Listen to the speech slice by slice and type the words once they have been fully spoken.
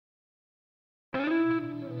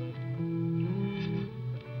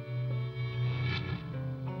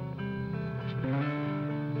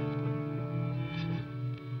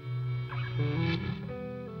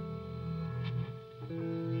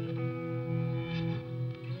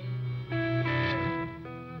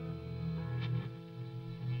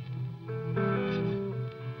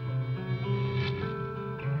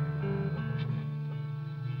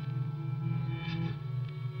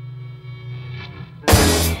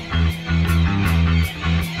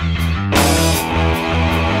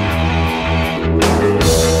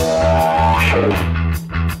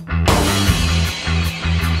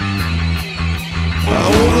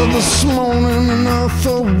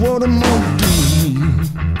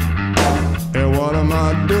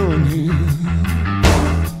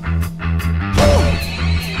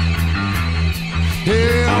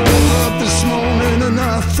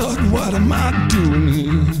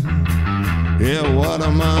out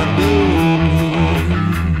of my door.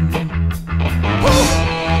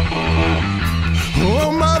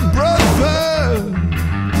 Oh, my brother,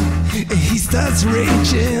 he starts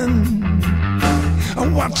raging. I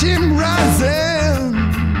watch him rising,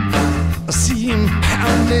 I see him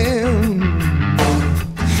pounding,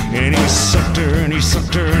 and he sucked her, and he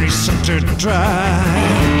sucked her, and he sucked her dry.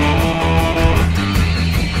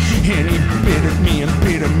 And he bit at me and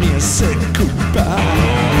bit at me and said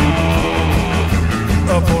goodbye.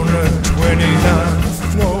 Up on the 29th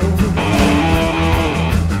floor,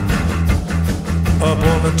 up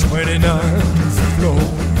on the 29th floor.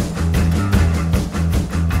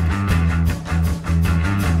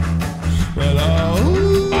 Well,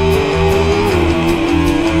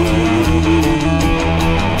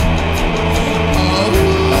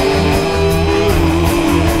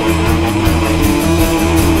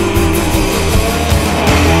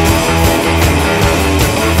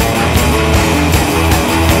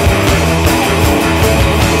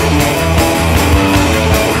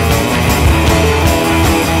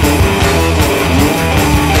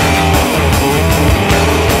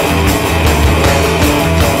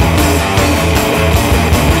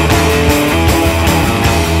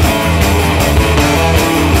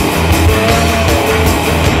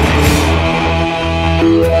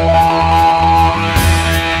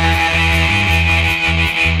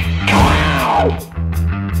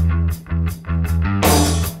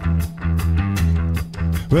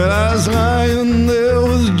 well, I was lying there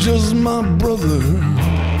with just my brother.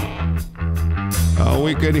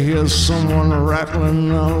 We could hear someone rattling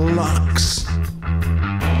the locks.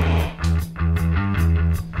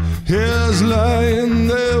 He was lying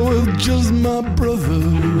there with just my brother.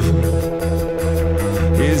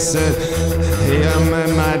 He said, yeah, I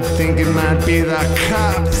might think it might be the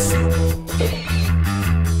cops.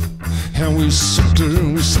 And we sucked her,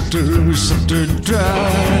 and we sucked her, and we sucked her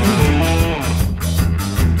dry.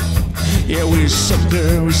 Yeah, we sucked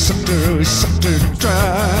her, we sucked her, we sucked her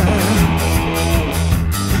dry.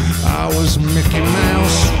 I was Mickey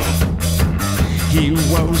Mouse, he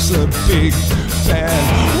was a big bad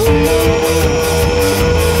wolf.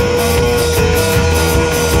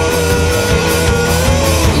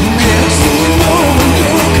 Next thing you know, I'm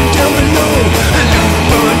looking down below, a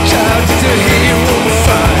newborn child to hear on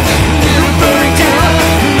fire. Little burning down,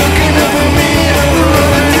 looking up at me, I'm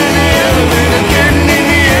running in the elevator, getting in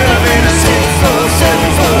the elevator. 6, 4, 7,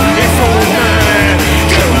 4, 8, 4, 9.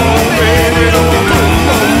 Come on, baby, don't blow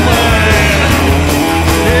my mind.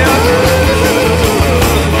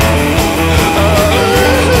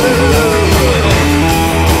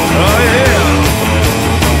 Oh yeah.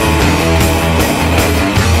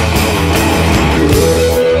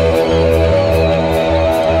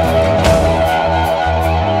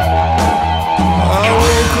 I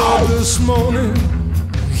woke up this morning,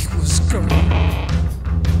 he was gone.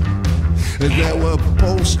 There were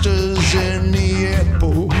posters in the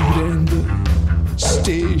airport and the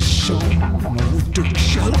station. We took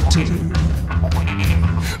shelter.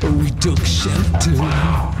 We took shelter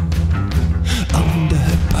under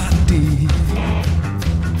her body,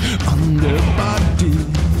 under her body.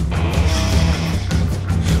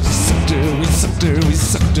 We sucked her, we sucked her, we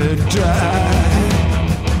sucked her dry.